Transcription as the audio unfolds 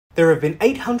There have been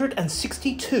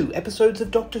 862 episodes of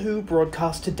Doctor Who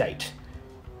broadcast to date.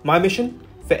 My mission,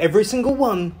 for every single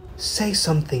one, say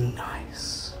something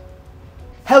nice.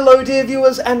 Hello dear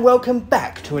viewers and welcome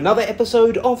back to another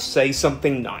episode of Say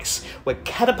Something Nice. We're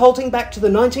catapulting back to the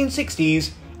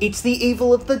 1960s, it's The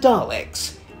Evil of the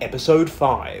Daleks, Episode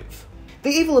 5. The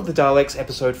Evil of the Daleks,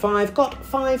 Episode 5, got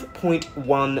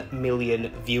 5.1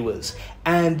 million viewers,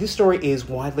 and this story is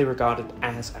widely regarded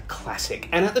as a classic.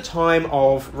 And at the time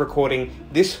of recording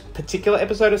this particular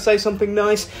episode of Say Something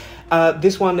Nice,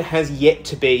 this one has yet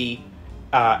to be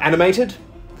animated.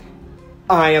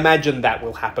 I imagine that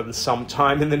will happen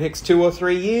sometime in the next 2 or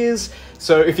 3 years,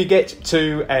 so if you get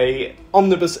to a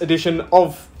omnibus edition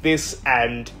of this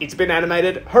and it's been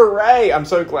animated, hooray! I'm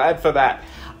so glad for that.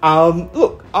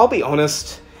 Look, I'll be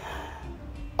honest,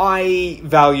 I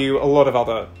value a lot of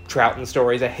other Troughton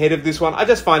stories ahead of this one. I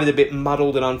just find it a bit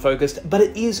muddled and unfocused, but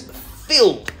it is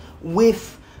filled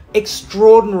with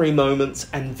extraordinary moments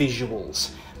and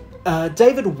visuals.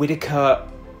 David Whittaker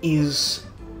is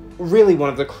really one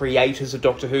of the creators of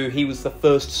Doctor Who. He was the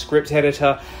first script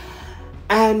editor,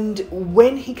 and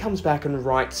when he comes back and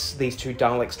writes these two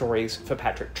Dalek stories for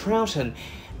Patrick Troughton,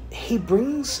 he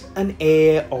brings an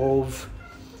air of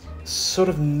sort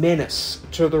of menace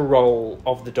to the role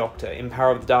of the Doctor. In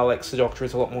Power of the Daleks, the Doctor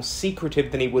is a lot more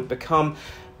secretive than he would become.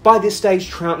 By this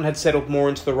stage, Troughton had settled more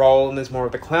into the role, and there's more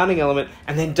of the clowning element,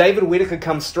 and then David Whittaker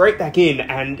comes straight back in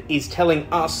and is telling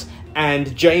us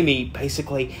and Jamie,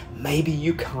 basically, maybe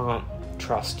you can't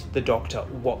trust the Doctor.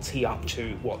 What's he up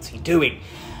to? What's he doing?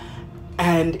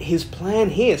 And his plan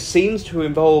here seems to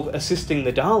involve assisting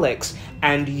the Daleks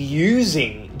and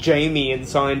using Jamie in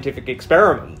scientific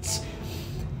experiments.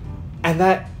 And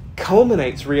that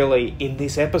culminates, really, in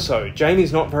this episode.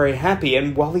 Jamie's not very happy,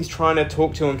 and while he's trying to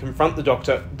talk to and confront the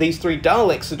Doctor, these three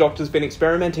Daleks the Doctor's been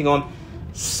experimenting on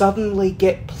suddenly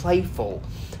get playful,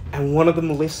 and one of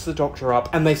them lifts the Doctor up,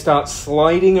 and they start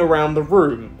sliding around the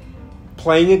room,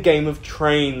 playing a game of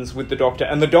trains with the Doctor,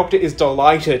 and the Doctor is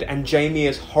delighted, and Jamie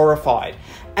is horrified.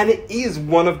 And it is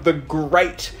one of the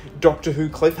great Doctor Who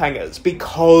cliffhangers,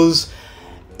 because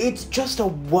it's just a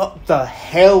what the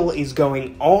hell is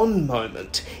going on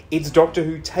moment. It's Doctor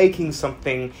Who taking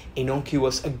something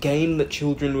innocuous, a game that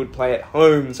children would play at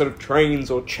home, sort of trains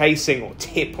or chasing or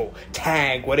tip or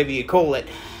tag, whatever you call it,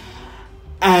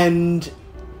 and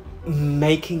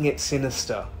making it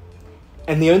sinister.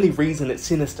 And the only reason it's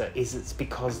sinister is it's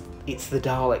because it's the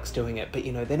Daleks doing it, but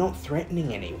you know, they're not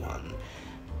threatening anyone.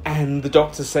 And the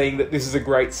Doctor's saying that this is a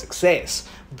great success,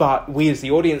 but we as the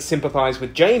audience sympathise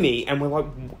with Jamie, and we're like,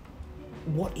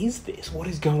 what is this? What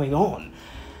is going on?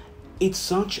 It's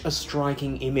such a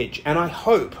striking image, and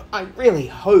I really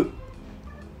hope,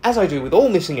 as I do with all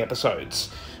missing episodes,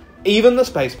 even the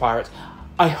Space Pirates,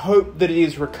 I hope that it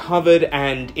is recovered,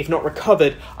 and if not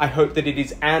recovered, I hope that it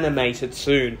is animated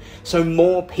soon, so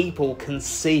more people can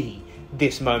see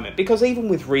this moment, because even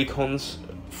with recons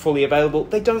fully available,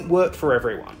 they don't work for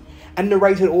everyone. And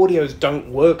narrated audios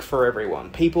don't work for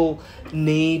everyone. People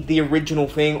need the original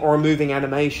thing or a moving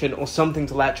animation or something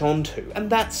to latch onto. And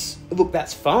that's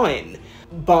fine.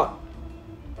 But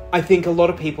I think a lot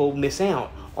of people miss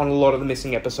out on a lot of the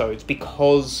missing episodes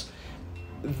because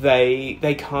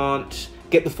they can't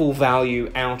get the full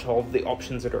value out of the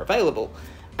options that are available.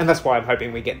 And that's why I'm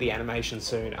hoping we get the animation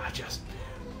soon.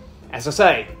 As I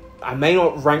say, I may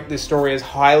not rank this story as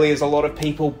highly as a lot of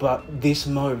people, but this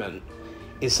moment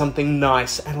is something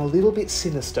nice and a little bit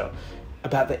sinister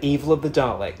about The Evil of the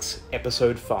Daleks,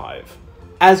 Episode 5.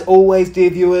 As always,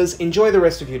 dear viewers, enjoy the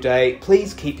rest of your day.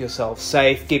 Please keep yourself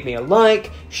safe. Give me a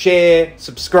like, share,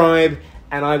 subscribe,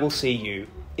 and I will see you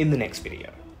in the next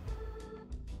video.